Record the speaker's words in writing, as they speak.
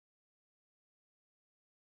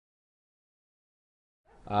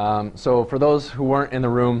So for those who weren't in the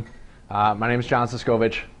room, my name is John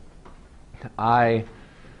Suscovich. I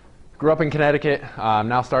grew up in Connecticut. I'm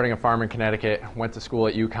now starting a farm in Connecticut. Went to school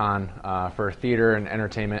at UConn for theater and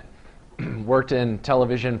entertainment. Worked in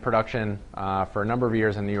television production for a number of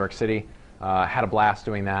years in New York City. Had a blast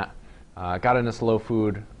doing that. Got into slow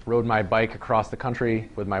food. Rode my bike across the country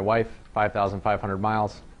with my wife, 5,500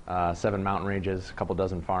 miles, 7 mountain ranges, a couple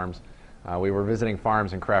dozen farms. We were visiting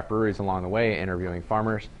farms and craft breweries along the way, interviewing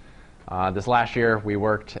farmers. This last year, we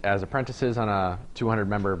worked as apprentices on a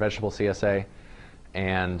 200-member vegetable CSA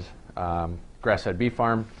and grass-fed beef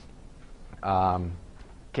farm.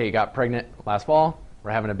 Kate got pregnant last fall.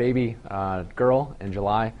 We're having a baby girl in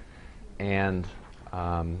July, and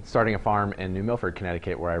starting a farm in New Milford,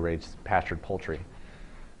 Connecticut, where I raise pastured poultry.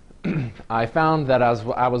 I found that as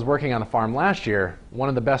I was working on the farm last year, one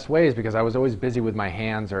of the best ways, because I was always busy with my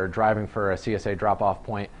hands or driving for a CSA drop-off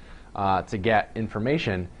point to get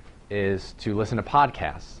information, is to listen to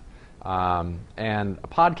podcasts. And a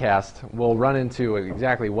podcast, we'll run into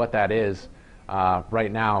exactly what that is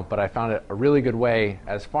right now, but I found it a really good way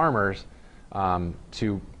as farmers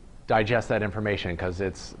to digest that information, because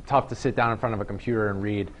it's tough to sit down in front of a computer and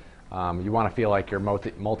read. You want to feel like you're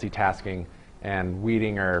multitasking, and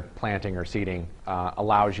weeding or planting or seeding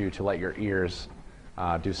allows you to let your ears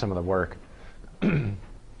do some of the work.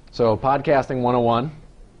 So podcasting 101.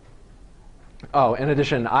 Oh, in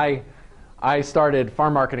addition, I started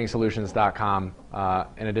farmmarketingsolutions.com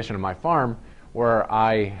in addition to my farm, where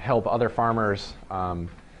I help other farmers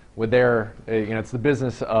with their, it's the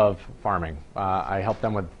business of farming. I help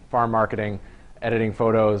them with farm marketing, editing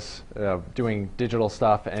photos, doing digital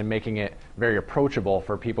stuff, and making it very approachable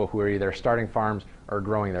for people who are either starting farms or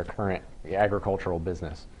growing their current agricultural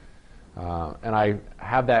business. And I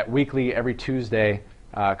have that weekly, every Tuesday,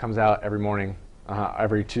 comes out every morning,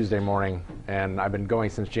 every Tuesday morning, and I've been going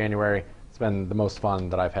since January. It's been the most fun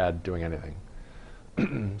that I've had doing anything.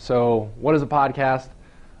 So what is a podcast?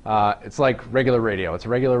 It's like regular radio. It's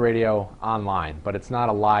regular radio online, but it's not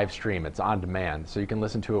a live stream. It's on demand, so you can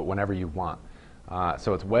listen to it whenever you want.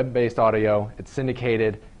 So it's web-based audio, it's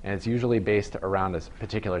syndicated, and it's usually based around a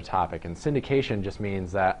particular topic. And syndication just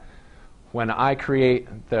means that when I create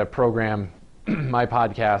the program, my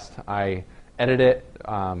podcast, I edit it,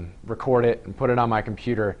 record it, and put it on my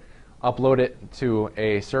computer, upload it to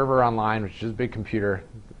a server online, which is a big computer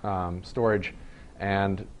storage,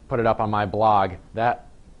 and put it up on my blog. That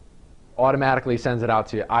automatically sends it out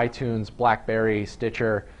to iTunes, BlackBerry,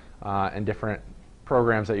 Stitcher, and different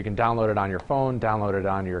programs that you can download it on your phone, download it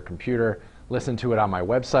on your computer, listen to it on my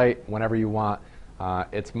website whenever you want.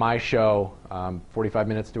 It's my show, 45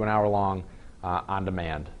 minutes to an hour long, on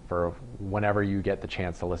demand for whenever you get the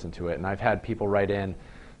chance to listen to it. And I've had people write in,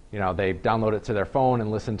 they download it to their phone and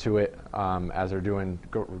listen to it as they're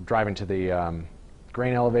driving to the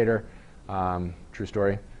grain elevator, true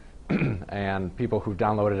story, and people who've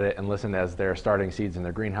downloaded it and listened as they're starting seeds in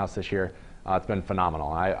their greenhouse this year. It's been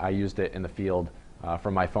phenomenal. I used it in the field.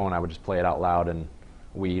 From my phone, I would just play it out loud and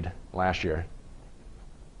weed last year.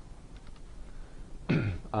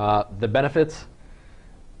 The benefits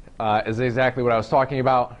is exactly what I was talking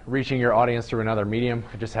about, reaching your audience through another medium.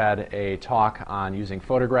 I just had a talk on using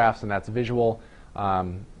photographs, and that's visual.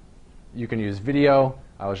 You can use video.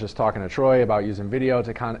 I was just talking to Troy about using video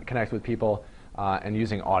to connect with people, and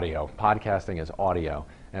using audio. Podcasting is audio,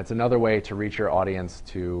 and it's another way to reach your audience,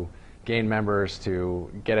 to gain members,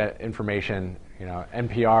 to get information.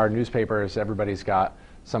 NPR, newspapers, everybody's got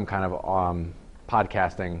some kind of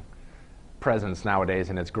podcasting presence nowadays,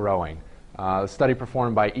 and it's growing. A study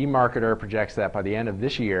performed by eMarketer projects that by the end of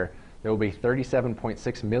this year, there will be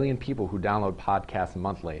 37.6 million people who download podcasts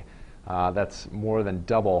monthly. That's more than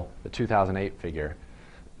double the 2008 figure.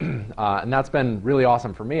 And that's been really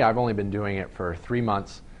awesome for me. I've only been doing it for 3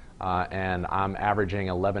 months, and I'm averaging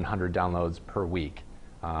 1,100 downloads per week.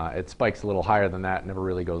 It spikes a little higher than that, never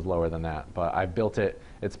really goes lower than that. But I've built it.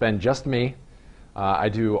 It's been just me. I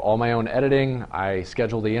do all my own editing. I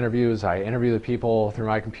schedule the interviews. I interview the people through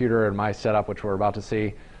my computer and my setup, which we're about to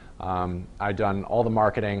see. I've done all the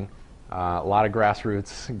marketing, a lot of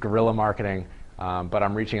grassroots, guerrilla marketing, but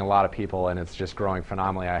I'm reaching a lot of people, and it's just growing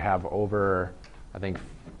phenomenally. I have over, I think,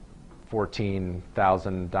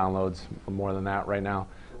 14,000 downloads, more than that right now.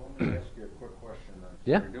 So let me ask you a quick question then.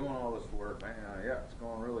 Yeah. You're doing all this work, yeah, it's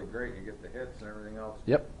going really great. You get the hits and everything else.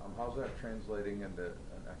 Yep. How's that translating into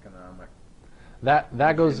an economic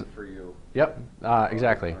That goes for you? Yep,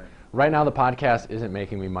 exactly. Right now, the podcast isn't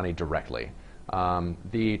making me money directly.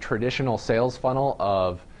 The traditional sales funnel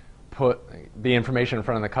of put the information in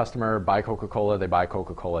front of the customer, buy Coca-Cola, they buy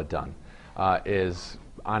Coca-Cola, done, is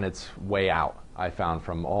on its way out. I found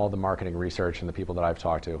from all the marketing research and the people that I've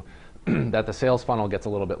talked to that the sales funnel gets a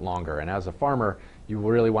little bit longer. And as a farmer, you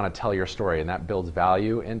really want to tell your story, and that builds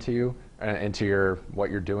value into you, into what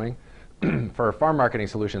you're doing. For farm marketing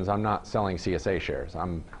solutions, I'm not selling CSA shares.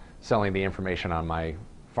 I'm selling the information on my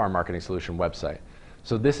farm marketing solution website.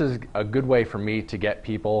 So this is a good way for me to get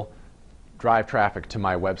people, drive traffic to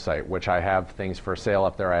my website, which I have things for sale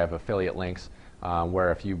up there. I have affiliate links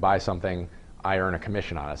where if you buy something, I earn a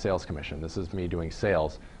commission on it, a sales commission. This is me doing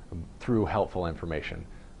sales through helpful information.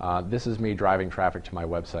 This is me driving traffic to my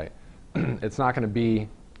website. It's not going to be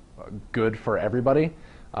good for everybody.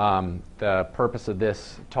 The purpose of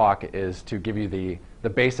this talk is to give you the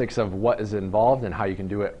basics of what is involved and how you can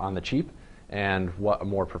do it on the cheap and what a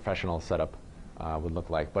more professional setup would look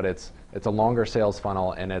like. But it's a longer sales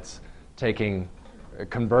funnel, and it's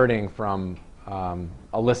converting from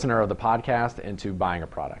a listener of the podcast into buying a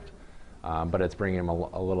product. But it's bringing them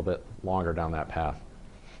a little bit longer down that path.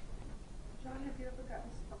 John, have you ever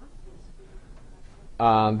gotten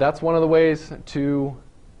sponsors? That's one of the ways to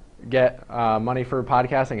get money for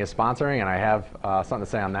podcasting is sponsoring, and I have something to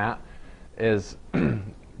say on that, is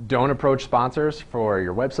don't approach sponsors for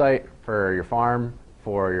your website, for your farm,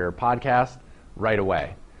 for your podcast right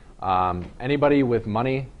away. Anybody with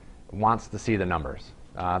money wants to see the numbers.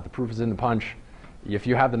 The proof is in the punch. If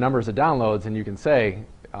you have the numbers of downloads and you can say,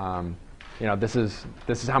 this is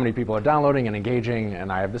how many people are downloading and engaging,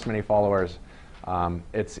 and I have this many followers,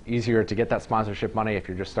 it's easier to get that sponsorship money if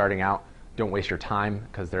you're just starting out. Don't waste your time,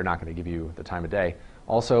 because they're not going to give you the time of day.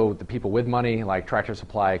 Also, the people with money, like Tractor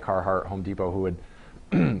Supply, Carhartt, Home Depot, who would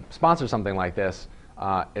sponsor something like this,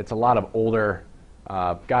 it's a lot of older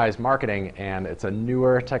guys marketing, and it's a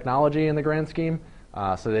newer technology in the grand scheme,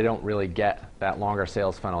 so they don't really get that longer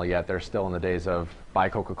sales funnel yet. They're still in the days of buy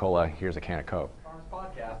Coca-Cola, here's a can of Coke. Farmers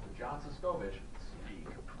Podcast with John Suscovich, Speak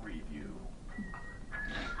Preview.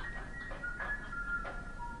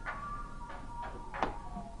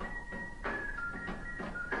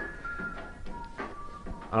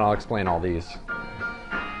 And I'll explain all these.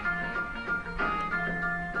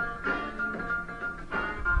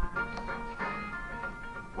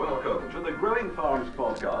 Welcome to the Growing Farms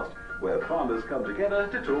podcast, where farmers come together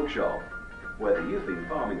to talk shop. Whether you've been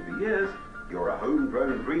farming for years, you're a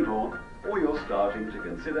homegrown greenhorn, or you're starting to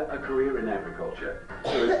consider a career in agriculture,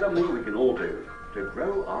 there is something we can all do to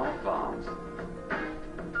grow our farms.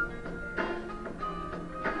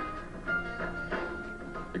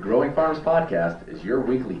 The Growing Farms Podcast is your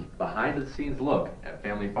weekly, behind-the-scenes look at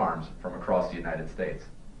family farms from across the United States.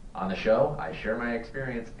 On the show, I share my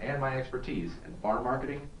experience and my expertise in farm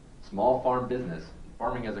marketing, small farm business, and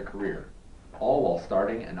farming as a career, all while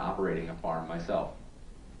starting and operating a farm myself.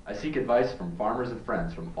 I seek advice from farmers and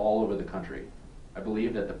friends from all over the country. I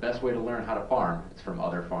believe that the best way to learn how to farm is from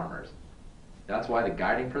other farmers. That's why the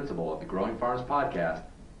guiding principle of the Growing Farms Podcast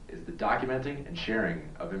is the documenting and sharing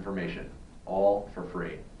of information, all for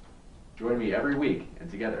free. Join me every week,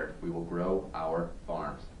 and together we will grow our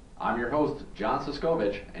farms. I'm your host, John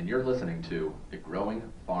Suscovich, and you're listening to the Growing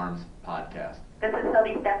Farms Podcast. This is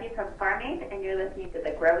Sylvie Steffi from FarmAid, and you're listening to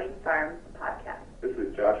the Growing Farms Podcast. This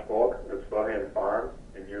is Josh Volk of Swellhand Farms,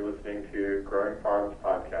 and you're listening to Growing Farms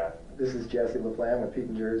Podcast. This is Jesse LaFlamme with Pete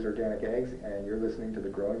and Jerry's Organic Eggs, and you're listening to the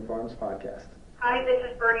Growing Farms Podcast. Hi, this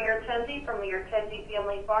is Bernie Ortenzi from the Ortenzi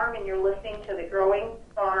Family Farm, and you're listening to the Growing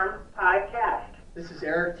Farm Podcast. This is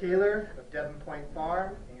Eric Taylor of Devon Point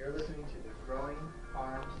Farm, and you're listening to the Growing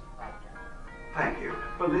Farms Podcast. Thank you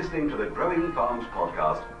for listening to the Growing Farms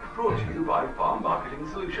podcast, brought to you by Farm Marketing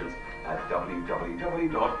Solutions at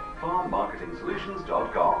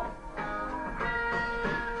www.farmmarketingsolutions.com.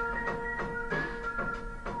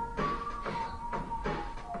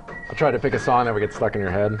 I'll try to pick a song that would get stuck in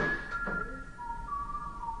your head. You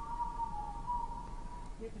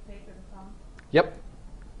have to pay for the song? Yep.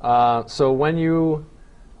 So when you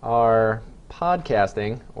are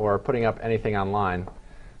podcasting or putting up anything online,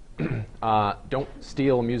 don't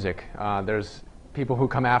steal music. There's people who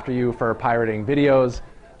come after you for pirating videos.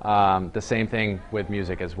 The same thing with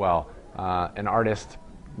music as well. An artist,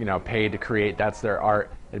 paid to create, that's their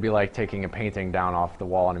art. It'd be like taking a painting down off the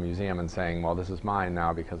wall in a museum and saying, well, this is mine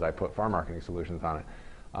now because I put Farm Marketing Solutions on it.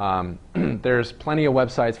 There's plenty of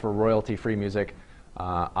websites for royalty-free music.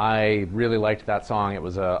 I really liked that song. It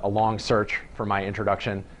was a long search for my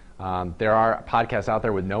introduction. There are podcasts out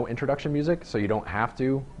there with no introduction music, so you don't have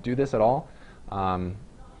to do this at all.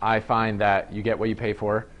 I find that you get what you pay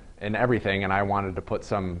for in everything, and I wanted to put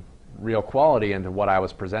some real quality into what I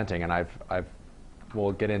was presenting, and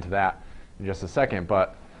we'll get into that in just a second.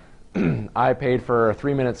 But I paid for a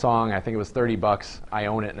 3-minute song. I think it was $30. I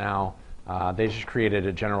own it now. They just created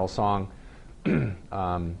a general song.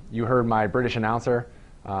 You heard my British announcer.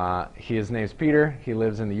 His name's Peter. He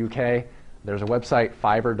lives in the UK. There's a website,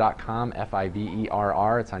 fiverr.com,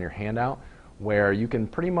 Fiverr. It's on your handout, where you can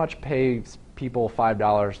pretty much pay people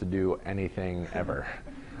 $5 to do anything ever.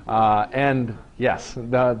 And yes,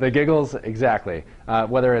 the giggles, exactly.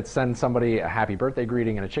 Whether it's send somebody a happy birthday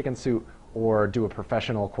greeting in a chicken suit or do a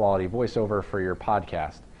professional quality voiceover for your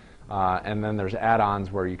podcast. And then there's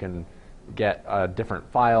add-ons where you can get a different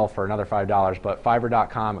file for another $5. But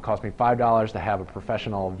Fiverr.com, it cost me $5 to have a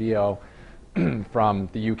professional VO from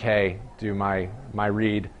the UK do my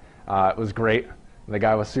read. It was great. The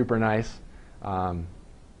guy was super nice.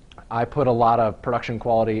 I put a lot of production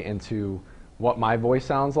quality into what my voice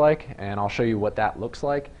sounds like, and I'll show you what that looks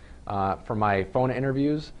like. For my phone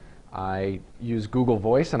interviews, I use Google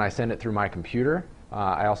Voice and I send it through my computer.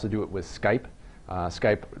 I also do it with Skype.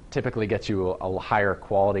 Skype typically gets you a higher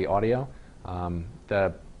quality audio.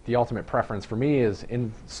 The ultimate preference for me is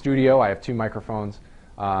in studio. I have 2 microphones.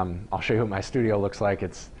 I'll show you what my studio looks like.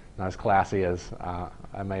 It's not as classy as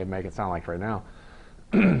I may make it sound like right now.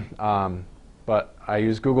 But I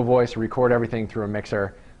use Google Voice, record everything through a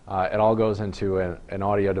mixer. It all goes into an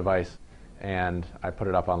audio device, and I put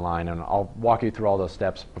it up online. And I'll walk you through all those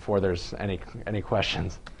steps before there's any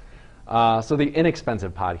questions. So the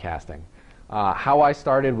inexpensive podcasting. How I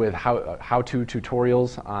started with how-to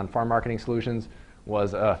tutorials on farm marketing solutions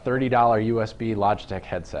was a $30 USB Logitech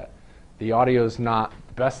headset. The audio's not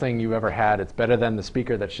the best thing you've ever had. It's better than the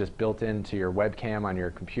speaker that's just built into your webcam on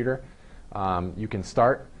your computer. You can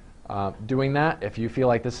start doing that. If you feel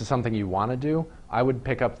like this is something you want to do, I would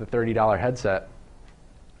pick up the $30 headset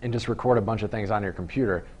and just record a bunch of things on your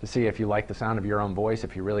computer to see if you like the sound of your own voice,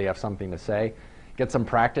 if you really have something to say. Get some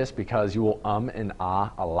practice because you will and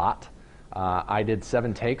ah a lot. I did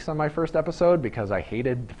 7 takes on my first episode because I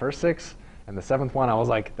hated the first 6, and the 7th one I was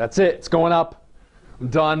like, that's it, it's going up, I'm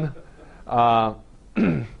done.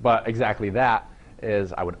 But exactly that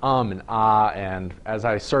is I would and ah, and as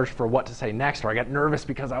I searched for what to say next, or I got nervous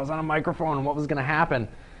because I was on a microphone and what was going to happen,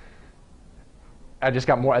 I just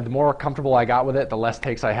got the more comfortable I got with it, the less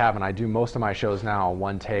takes I have, and I do most of my shows now in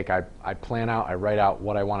 1 take. I plan out, I write out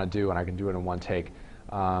what I want to do, and I can do it in 1 take.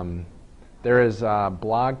 There is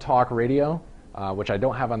Blog Talk Radio, which I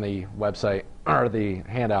don't have on the website or the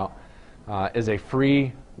handout, is a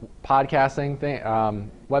free podcasting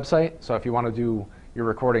website. So if you want to do your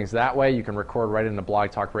recordings that way, you can record right into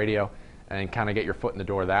Blog Talk Radio and kind of get your foot in the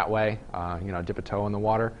door that way, dip a toe in the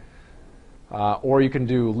water. Or you can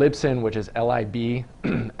do Libsyn, which is libsyn.com.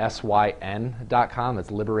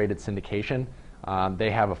 That's Liberated Syndication. They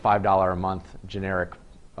have a $5 a month generic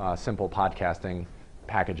simple podcasting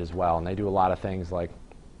package as well, and they do a lot of things like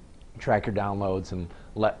track your downloads and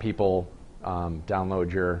let people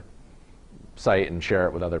download your site and share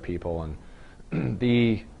it with other people. And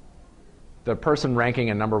the person ranking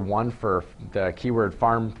in #1 for the keyword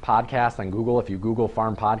farm podcast on Google, if you Google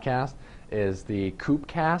farm podcast, is the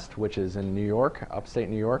Coopcast, which is in New York, upstate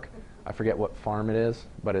New York. I forget what farm it is,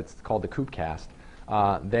 but it's called the Coopcast.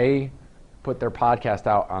 They put their podcast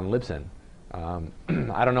out on Libsyn.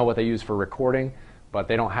 I don't know what they use for recording, but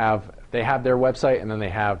they have their website, and then they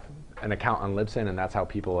have an account on Libsyn, and that's how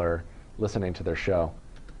people are listening to their show.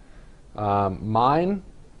 Mine,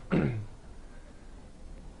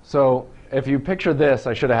 so if you picture this,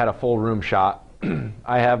 I should have had a full room shot.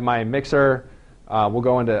 I have my mixer. We'll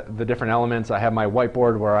go into the different elements. I have my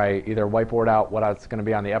whiteboard where I either whiteboard out what it's going to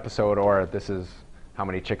be on the episode, or this is how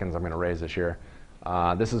many chickens I'm going to raise this year.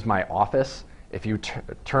 This is my office. If you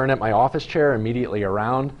turn at my office chair immediately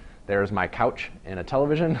around, there's my couch and a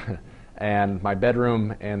television, and my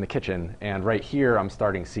bedroom and the kitchen. And right here, I'm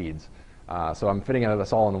starting seeds. So I'm fitting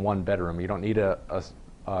this all in 1 bedroom. You don't need a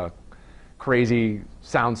crazy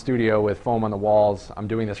sound studio with foam on the walls. I'm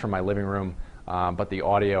doing this from my living room. But the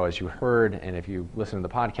audio, as you heard, and if you listen to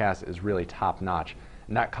the podcast, is really top notch.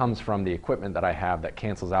 And that comes from the equipment that I have that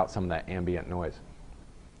cancels out some of that ambient noise.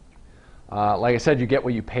 Like I said, you get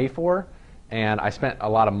what you pay for, and I spent a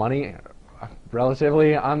lot of money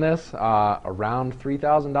relatively on this, around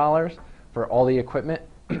 $3,000 for all the equipment.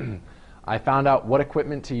 I found out what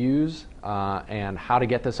equipment to use and how to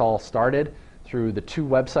get this all started through the 2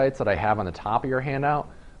 websites that I have on the top of your handout,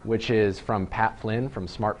 which is from Pat Flynn from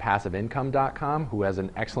smartpassiveincome.com, who has an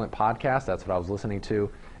excellent podcast. That's what I was listening to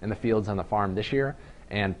in the fields on the farm this year,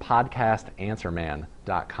 and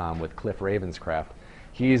podcastanswerman.com with Cliff Ravenscraft.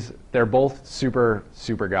 They're both super,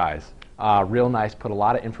 super guys. Real nice, put a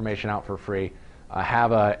lot of information out for free.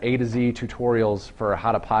 Have A to Z tutorials for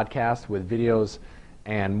how to podcast with videos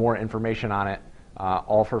and more information on it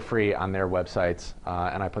all for free on their websites,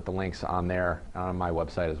 and I put the links on there on my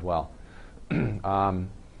website as well.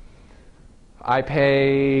 I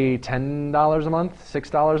pay $10 a month,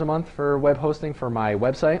 $6 a month for web hosting for my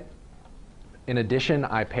website. In addition,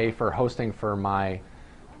 I pay for hosting for my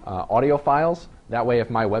audio files. That way, if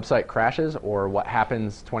my website crashes or what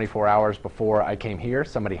happens 24 hours before I came here,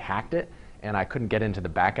 somebody hacked it and I couldn't get into the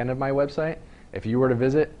back end of my website. If you were to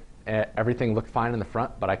visit, everything looked fine in the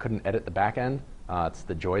front, but I couldn't edit the back end. It's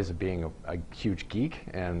the joys of being a huge geek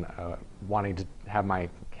and wanting to have my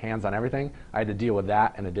hands on everything. I had to deal with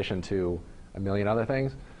that in addition to a million other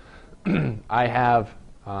things. I have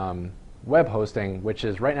web hosting, which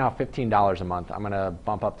is right now $15 a month. I'm going to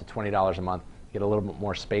bump up to $20 a month, get a little bit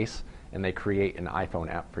more space, and they create an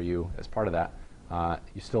iPhone app for you as part of that.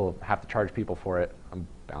 You still have to charge people for it. I'm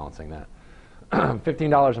balancing that.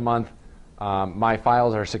 $15 a month. My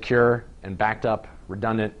files are secure and backed up,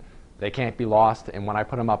 redundant. They can't be lost, and when I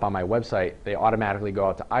put them up on my website, they automatically go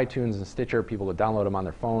out to iTunes and Stitcher. People will download them on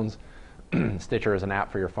their phones. Stitcher is an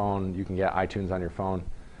app for your phone. You can get iTunes on your phone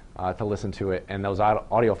to listen to it, and those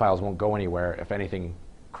audio files won't go anywhere if anything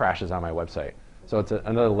crashes on my website. So it's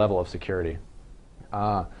another level of security.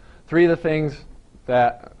 Three of the things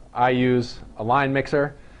that I use: a line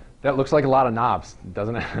mixer. That looks like a lot of knobs,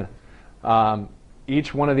 doesn't it?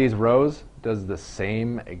 Each one of these rows does the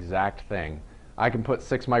same exact thing. I can put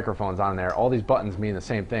 6 microphones on there. All these buttons mean the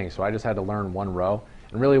same thing, so I just had to learn one row.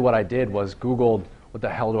 And really what I did was Googled, what the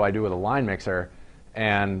hell do I do with a line mixer?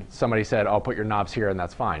 And somebody said, oh, put your knobs here and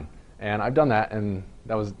that's fine. And I've done that, and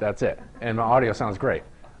that's it. And my audio sounds great.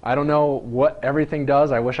 I don't know what everything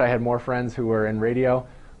does. I wish I had more friends who were in radio,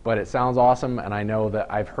 but it sounds awesome, and I know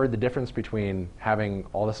that I've heard the difference between having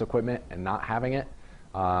all this equipment and not having it.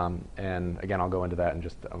 And again, I'll go into that in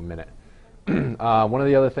just a minute. One of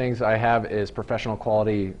the other things I have is professional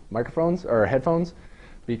quality microphones or headphones,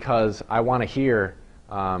 because I want to hear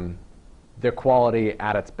the quality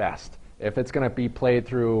at its best. If it's going to be played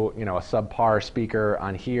through, a subpar speaker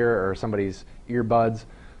on here or somebody's earbuds,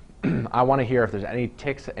 I want to hear if there's any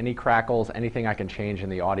ticks, any crackles, anything I can change in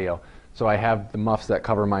the audio. So I have the muffs that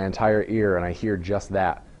cover my entire ear, and I hear just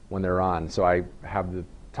that when they're on. So I have the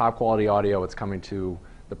top quality audio. It's coming to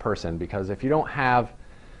the person, because if you don't have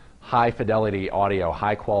high fidelity audio,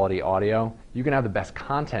 high quality audio, you can have the best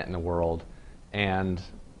content in the world, and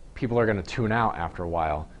people are going to tune out after a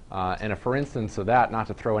while. And for instance of that, not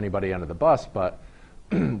to throw anybody under the bus, but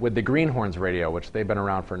with the Greenhorns radio, which they've been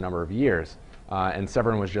around for a number of years, and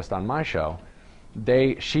Severin was just on my show,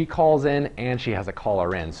 she calls in and she has a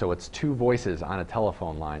caller in, so it's 2 voices on a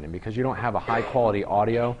telephone line. And because you don't have a high quality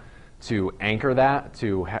audio to anchor that,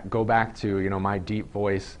 to go back to my deep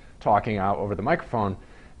voice talking out over the microphone,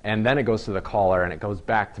 and then it goes to the caller and it goes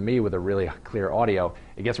back to me with a really clear audio,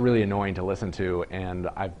 it gets really annoying to listen to. And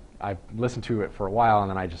I've listened to it for a while, and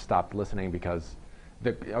then I just stopped listening because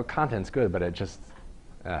the content's good, but it just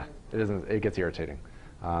it gets irritating.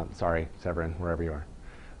 Sorry, Severin, wherever you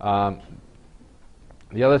are.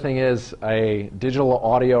 The other thing is a digital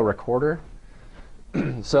audio recorder.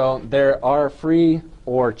 So there are free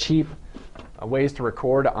or cheap ways to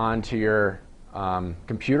record onto your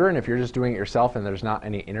computer, and if you're just doing it yourself and there's not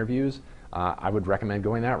any interviews, I would recommend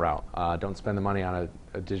going that route. Don't spend the money on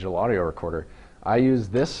a digital audio recorder. I use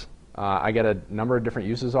this. I get a number of different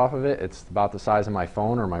uses off of it. It's about the size of my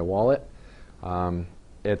phone or my wallet.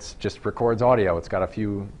 It just records audio. It's got a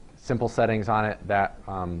few simple settings on it that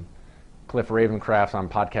Cliff Ravencraft on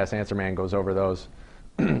Podcast Answer Man goes over those.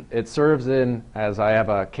 It serves in as I have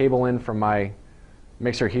a cable in from my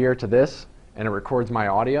mixer here to this, and it records my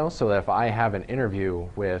audio, so that if I have an interview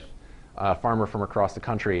with a farmer from across the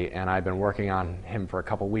country and I've been working on him for a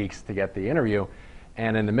couple weeks to get the interview,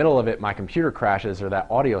 and in the middle of it my computer crashes or that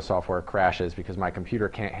audio software crashes because my computer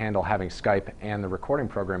can't handle having Skype and the recording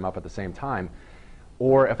program up at the same time,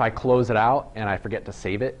 or if I close it out and I forget to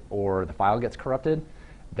save it or the file gets corrupted,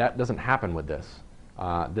 that doesn't happen with this.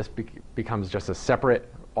 This becomes just a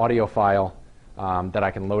separate audio file that I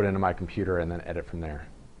can load into my computer and then edit from there.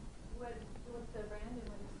 What's the brand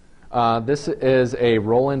and This is a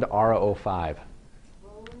Roland R05.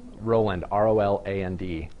 Roland? Roland,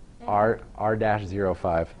 R-O-L-A-N-D,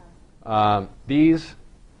 R-05. These,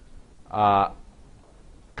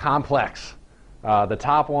 complex. The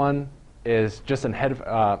top one is just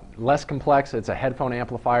less complex. It's a headphone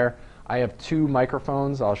amplifier. I have 2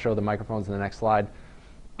 microphones. I'll show the microphones in the next slide.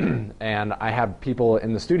 And I have people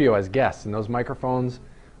in the studio as guests, and those microphones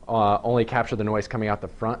only capture the noise coming out the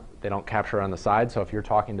front. They don't capture on the side, so if you're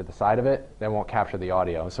talking to the side of it, they won't capture the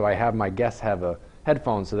audio. So I have my guests have a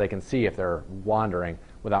headphone so they can see if they're wandering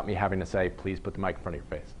without me having to say, please put the mic in front of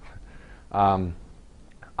your face.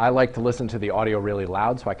 I like to listen to the audio really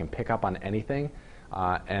loud so I can pick up on anything,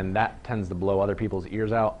 and that tends to blow other people's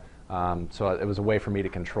ears out. So it was a way for me to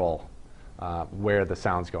control where the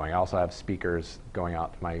sound's going. I also have speakers going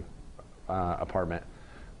out to my apartment.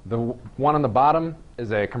 The one on the bottom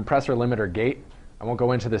is a compressor limiter gate. I won't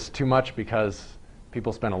go into this too much because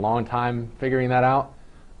people spend a long time figuring that out.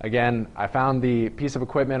 Again, I found the piece of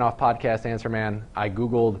equipment off Podcast Answer Man. I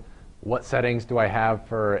Googled what settings do I have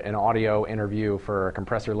for an audio interview for a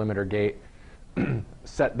compressor limiter gate,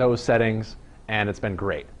 set those settings, and it's been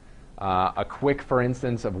great. A quick for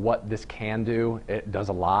instance of what this can do, it does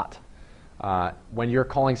a lot. When you're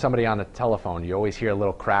calling somebody on the telephone, you always hear a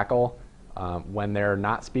little crackle when they're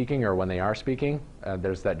not speaking or when they are speaking.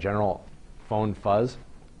 There's that general phone fuzz.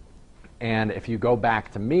 And if you go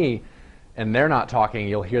back to me and they're not talking,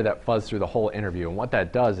 you'll hear that fuzz through the whole interview. And what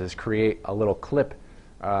that does is create a little clip,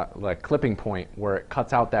 like clipping point, where it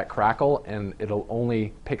cuts out that crackle and it'll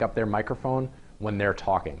only pick up their microphone when they're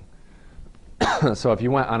talking. So if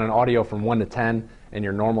you went on an audio from 1 to 10 and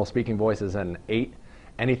your normal speaking voice is an 8,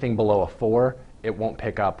 anything below a 4, it won't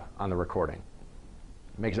pick up on the recording.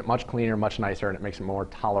 It makes it much cleaner, much nicer, and it makes it more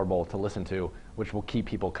tolerable to listen to, which will keep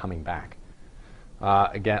people coming back.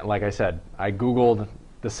 Again, like I said, I Googled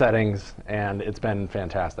the settings, and it's been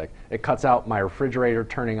fantastic. It cuts out my refrigerator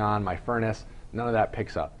turning on, my furnace. None of that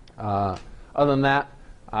picks up. Other than that,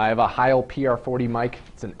 I have a Heil PR40 mic.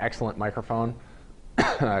 It's an excellent microphone.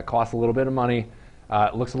 It costs a little bit of money.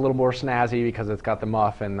 It looks a little more snazzy because it's got the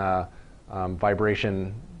muff and the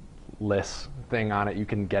vibration-less thing on it. You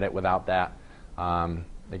can get it without that.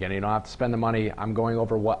 Again, you don't have to spend the money. I'm going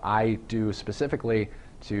over what I do specifically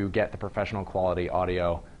to get the professional quality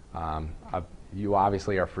audio. You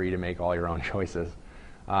obviously are free to make all your own choices.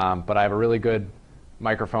 But I have a really good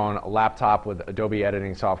microphone, a laptop with Adobe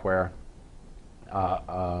editing software,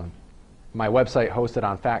 my website hosted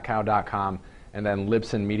on fatcow.com, and then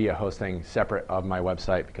Libsyn Media hosting separate of my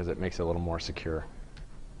website because it makes it a little more secure.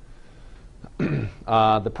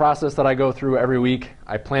 The process that I go through every week,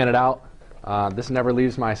 I plan it out. This never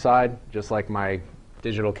leaves my side, just like my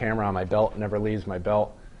digital camera on my belt never leaves my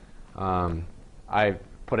belt. I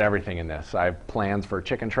put everything in this. I have plans for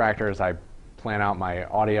chicken tractors. I plan out my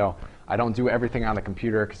audio. I don't do everything on the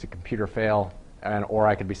computer because the computer fail, or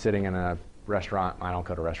I could be sitting in a restaurant. I don't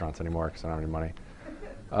go to restaurants anymore because I don't have any money.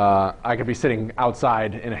 I could be sitting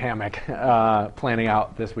outside in a hammock planning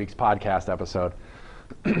out this week's podcast episode.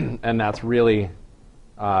 And that's really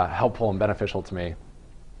helpful and beneficial to me.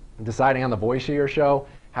 Deciding on the voice of your show,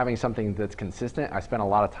 having something that's consistent. I spent a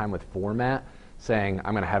lot of time with format, saying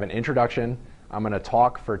I'm going to have an introduction. I'm going to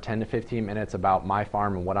talk for 10 to 15 minutes about my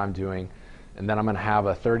farm and what I'm doing. And then I'm going to have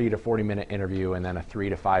a 30 to 40 minute interview and then a 3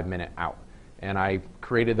 to 5 minute out. And I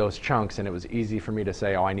created those chunks, and it was easy for me to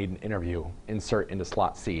say, oh, I need an interview, insert into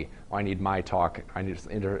slot C. Oh, I need my talk, I need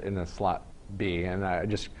to enter in the slot B. And I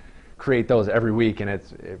just create those every week, and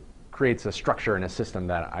it creates a structure and a system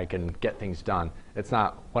that I can get things done. It's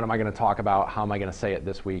not, what am I going to talk about, how am I going to say it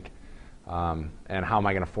this week, and how am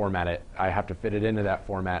I going to format it. I have to fit it into that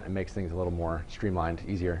format. It makes things a little more streamlined,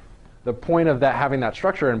 easier. The point of that, having that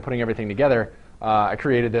structure and putting everything together, I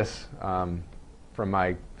created this from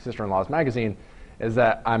my sister-in-law's magazine, is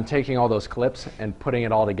that I'm taking all those clips and putting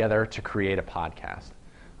it all together to create a podcast.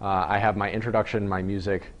 I have my introduction, my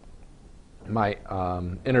music, my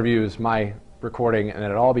interviews, my recording, and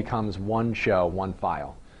then it all becomes one show, one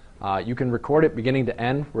file. You can record it beginning to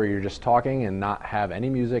end where you're just talking and not have any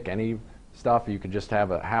music, any stuff. You could just have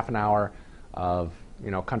a half an hour of,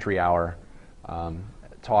 country hour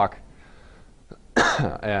talk,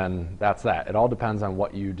 and that's that. It all depends on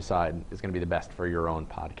what you decide is going to be the best for your own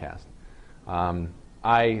podcast.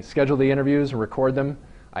 I schedule the interviews and record them.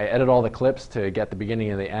 I edit all the clips to get the beginning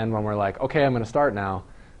and the end when we're like, okay, I'm going to start now.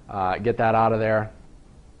 Get that out of there.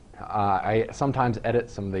 I sometimes edit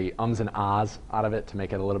some of the ums and ahs out of it to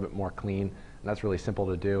make it a little bit more clean, and that's really simple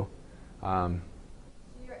to do. So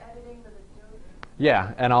you're editing with Adobe?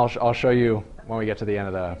 Yeah, and I'll show you when we get to the end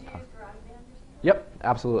of the. Did you use GarageBand or something? Yep,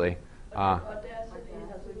 absolutely.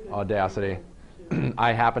 Audacity.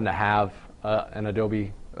 I happen to have an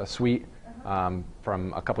Adobe suite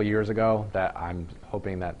from a couple years ago that I'm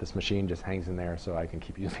hoping that this machine just hangs in there so I can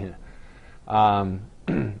keep using it.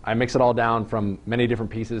 I mix it all down from many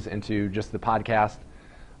different pieces into just the podcast.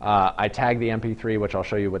 I tag the MP3, which I'll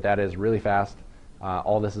show you what that is really fast.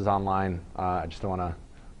 All this is online. I just don't want to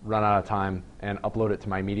run out of time, and upload it to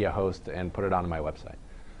my media host and put it onto my website.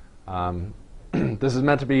 This is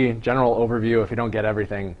meant to be general overview if you don't get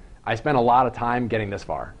everything. I spent a lot of time getting this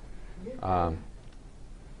far.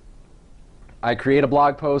 I create a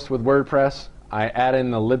blog post with WordPress. I add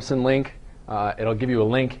in the Libsyn link it'll give you a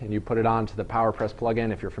link, and you put it onto the PowerPress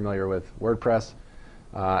plugin if you're familiar with WordPress,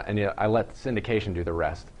 and I let syndication do the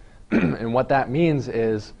rest. And what that means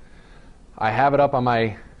is I have it up on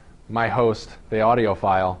my host, the audio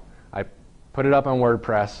file. I put it up on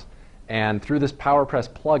WordPress, and through this PowerPress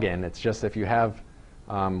plugin, it's just if you have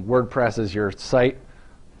WordPress as your site,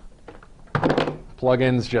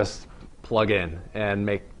 plugins just plug in and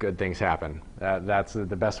make good things happen. That's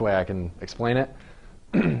the best way I can explain it.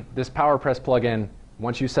 This PowerPress plugin,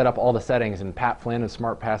 once you set up all the settings, and Pat Flynn of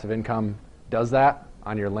Smart Passive Income does that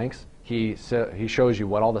on your links, he shows you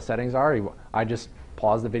what all the settings are. I just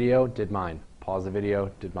pause the video, did mine. Pause the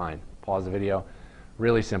video, did mine. Pause the video.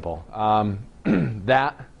 Really simple.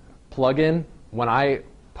 That plugin, when I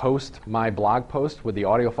post my blog post with the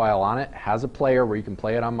audio file on it, has a player where you can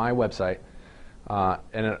play it on my website,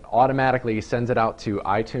 and it automatically sends it out to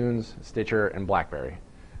iTunes, Stitcher, and BlackBerry.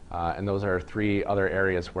 And those are 3 other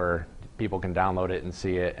areas where people can download it and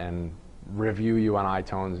see it and review you on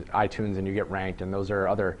iTunes, and you get ranked, and those are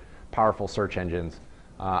other powerful search engines.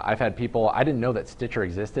 I've had people, I didn't know that Stitcher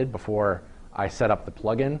existed before I set up the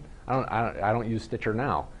plugin. I don't use Stitcher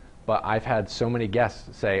now, but I've had so many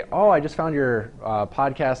guests say, oh, I just found your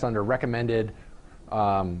podcast under recommended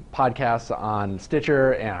podcasts on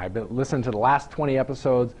Stitcher, and I've been listening to the last 20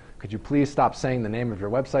 episodes. Could you please stop saying the name of your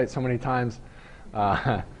website so many times?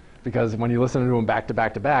 Because when you listen to them back to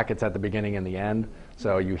back to back, it's at the beginning and the end,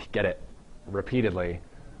 so you get it repeatedly.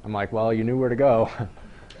 I'm like, well, you knew where to go.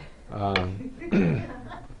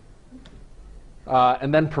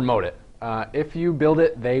 And then promote it. If you build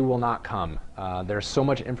it, they will not come. There's so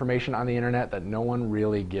much information on the internet that no one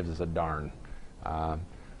really gives a darn.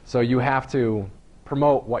 So you have to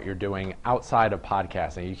promote what you're doing outside of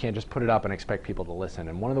podcasting. You can't just put it up and expect people to listen.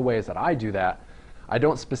 And one of the ways that I do that, I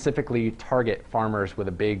don't specifically target farmers with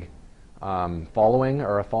a big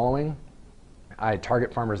following. I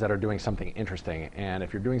target farmers that are doing something interesting. And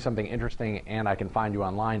if you're doing something interesting and I can find you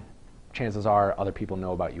online, chances are other people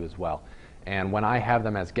know about you as well. And when I have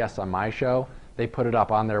them as guests on my show, they put it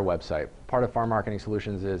up on their website. Part of Farm Marketing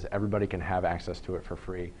Solutions is everybody can have access to it for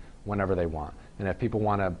free whenever they want. And if people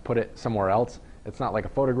want to put it somewhere else, it's not like a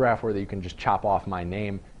photograph where you can just chop off my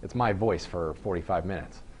name. It's my voice for 45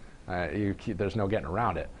 minutes. There's no getting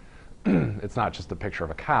around it. It's not just a picture of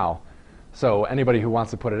a cow. So anybody who wants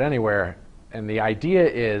to put it anywhere, and the idea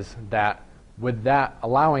is that with that,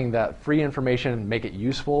 allowing that free information, make it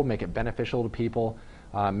useful, make it beneficial to people,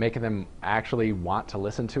 making them actually want to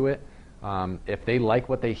listen to it. If they like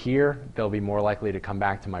what they hear, they'll be more likely to come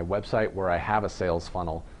back to my website where I have a sales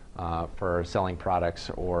funnel for selling products,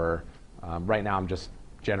 or right now I'm just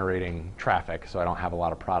generating traffic, so I don't have a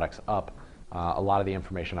lot of products up. A lot of the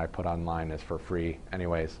information I put online is for free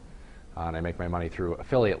anyways, and I make my money through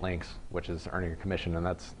affiliate links, which is earning a commission, and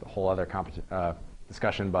that's a whole other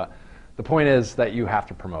discussion, but the point is that you have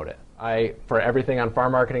to promote it. For everything on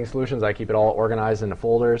Farm Marketing Solutions, I keep it all organized into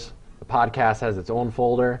folders. The podcast has its own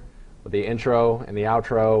folder with the intro and the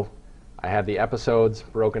outro. I have the episodes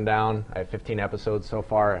broken down. I have 15 episodes so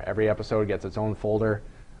far. Every episode gets its own folder.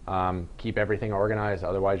 Keep everything organized,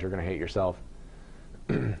 otherwise you're going to hate yourself.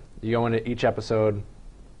 You go into each episode,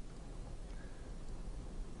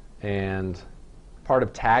 and part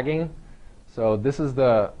of tagging, so this is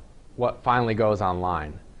what finally goes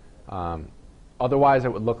online. Otherwise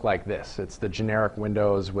it would look like this. It's the generic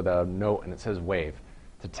Windows with a note and it says Wave.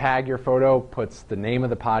 To tag your photo, puts the name of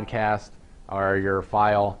the podcast or your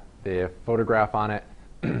file, the photograph on it,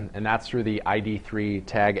 and that's through the ID3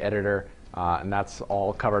 tag editor, and that's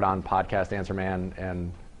all covered on Podcast Answer Man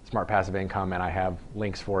and Smart Passive Income, and I have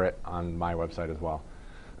links for it on my website as well.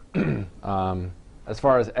 As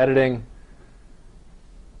far as editing,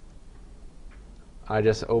 I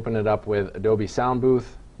just open it up with Adobe Sound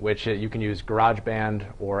Booth, which you can use GarageBand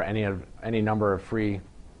or any number of free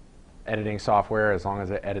editing software. As long as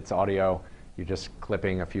it edits audio, you're just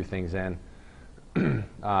clipping a few things in.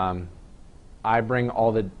 I bring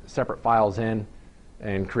all the separate files in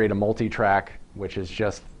and create a multi-track, which is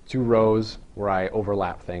just 2 rows where I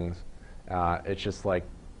overlap things. It's just like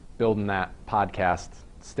building that podcast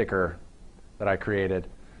sticker that I created.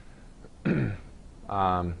 And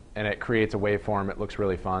it creates a waveform. It looks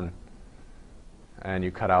really fun. And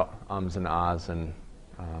you cut out ums and ahs and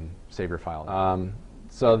save your file.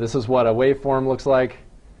 So this is what a waveform looks like.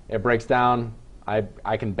 It breaks down.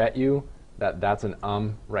 I can bet you that that's an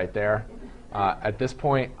right there. At this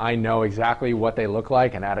point, I know exactly what they look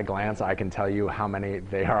like, and at a glance, I can tell you how many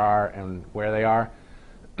there are and where they are.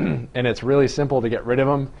 And it's really simple to get rid of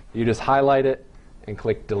them. You just highlight it and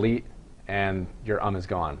click delete, and your is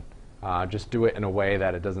gone. Just do it in a way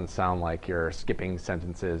that it doesn't sound like you're skipping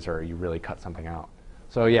sentences or you really cut something out.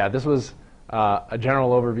 So yeah, this was a general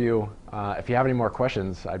overview. If you have any more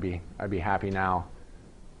questions, I'd be happy now.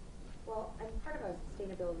 Well, I'm part of a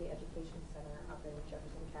sustainability education center up in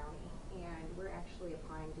Jefferson County, and we're actually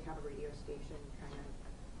applying to have a radio station kind of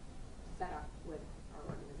set up with our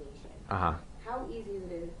organization. Uh-huh. How easy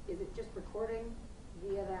is it just recording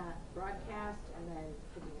via that broadcast and then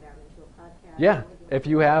putting it out into a podcast? Yeah, if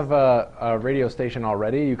you have a radio station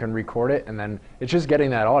already, you can record it, and then it's just getting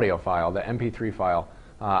that audio file, the MP3 file.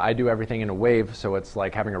 I do everything in a WAV, so it's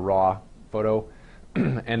like having a raw photo,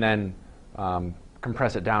 and then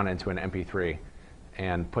compress it down into an MP3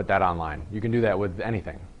 and put that online. You can do that with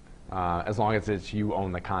anything, as long as it's you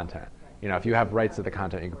own the content. You know, if you have rights to the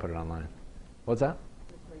content, you can put it online. What's that?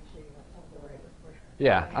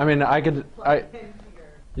 Yeah, I mean,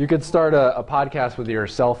 you could start a podcast with your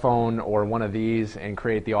cell phone or one of these and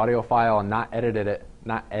create the audio file and not edit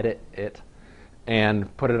it,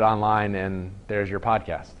 and put it online, and there's your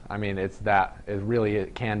podcast. I mean,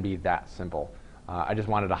 it can be that simple. I just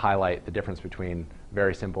wanted to highlight the difference between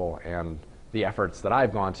very simple and the efforts that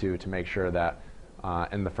I've gone to make sure that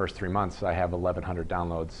in the first 3 months I have 1,100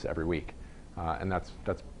 downloads every week, and that's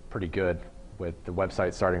pretty good with the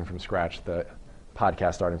website starting from scratch, the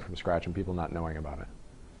podcast starting from scratch, and people not knowing about it.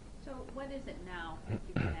 So what is it now, if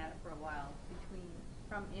you've been at it for a while,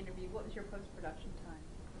 from interview, what was your post-production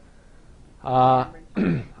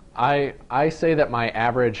time? I say that my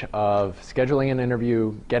average of scheduling an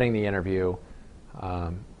interview, getting the interview,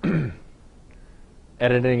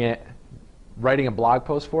 editing it, writing a blog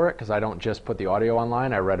post for it, because I don't just put the audio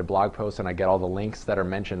online. I write a blog post and I get all the links that are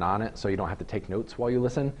mentioned on it, so you don't have to take notes while you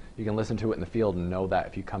listen. You can listen to it in the field and know that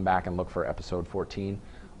if you come back and look for episode 14,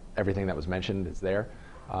 everything that was mentioned is there,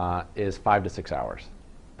 is 5 to 6 hours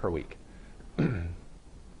per week. Well,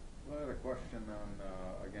 I had a question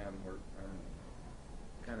on, again, I'm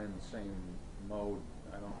kind of in the same mode.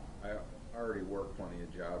 I already work plenty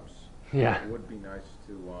of jobs. Yeah. It would be nice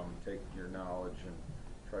to take your knowledge and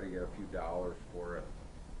try to get a few dollars for it.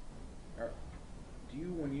 Do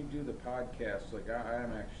you, when you do the podcast, like I've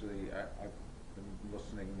been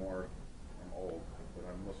listening more, I'm old, but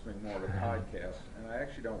I'm listening more to podcasts, and I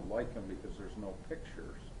actually don't like them because there's no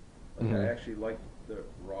pictures. Like I actually like the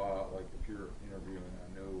raw, like if you're interviewing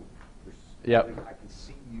a new, I can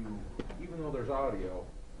see you, even though there's audio.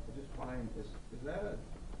 I just find, is that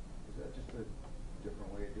just a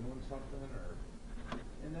different way of doing something, or,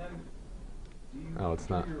 and then do you, oh, it's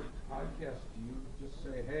not. your podcast, do you just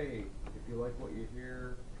say, hey, if you like what you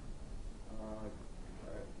hear,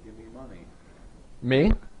 give me money?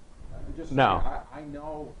 Me? Just no. I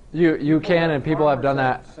know. You can, and people have done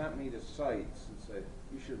that. Sent me to sites and said,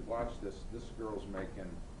 you should watch this. This girl's making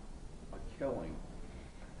a killing.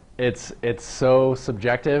 It's so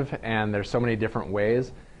subjective, and there's so many different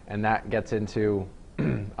ways, and that gets into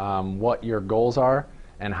what your goals are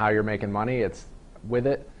and how you're making money.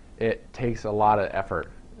 It takes a lot of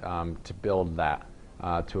effort to build that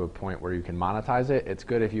to a point where you can monetize it. It's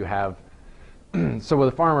good if you have. So with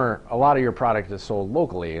a farmer, a lot of your product is sold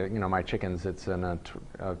locally. You know, my chickens, it's in a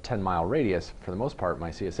 10-mile radius for the most part. My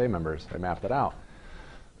CSA members, I mapped it out.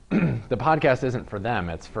 The podcast isn't for them.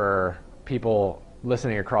 It's for people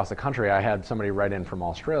listening across the country. I had somebody write in from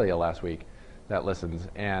Australia last week that listens,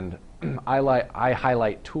 and I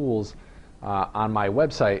highlight tools on my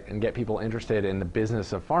website and get people interested in the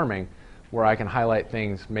business of farming, where I can highlight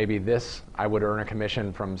things. Maybe this, I would earn a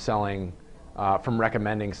commission from selling, from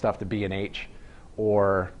recommending stuff to B&H,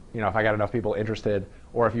 or if I got enough people interested,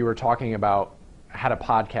 or if you were talking about, had a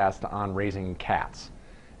podcast on raising cats,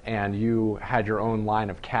 and you had your own line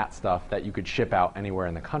of cat stuff that you could ship out anywhere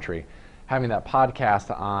in the country, having that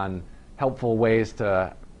podcast on helpful ways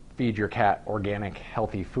to feed your cat organic,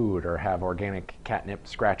 healthy food, or have organic catnip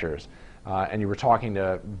scratchers. And you were talking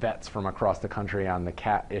to vets from across the country on the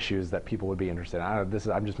cat issues that people would be interested in.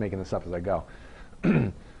 I'm just making this up as I go.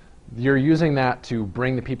 You're using that to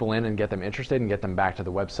bring the people in and get them interested and get them back to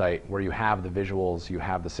the website where you have the visuals, you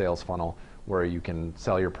have the sales funnel, where you can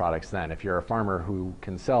sell your products then. If you're a farmer who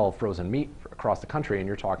can sell frozen meat across the country and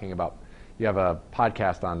you're talking about, you have a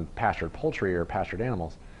podcast on pastured poultry or pastured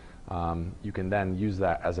animals, you can then use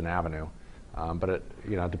that as an avenue. But it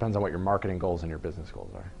depends on what your marketing goals and your business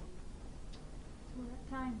goals are.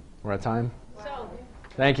 Time. We're at time? So.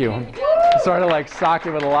 Thank you. Sort of like socked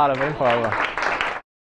you with a lot of info.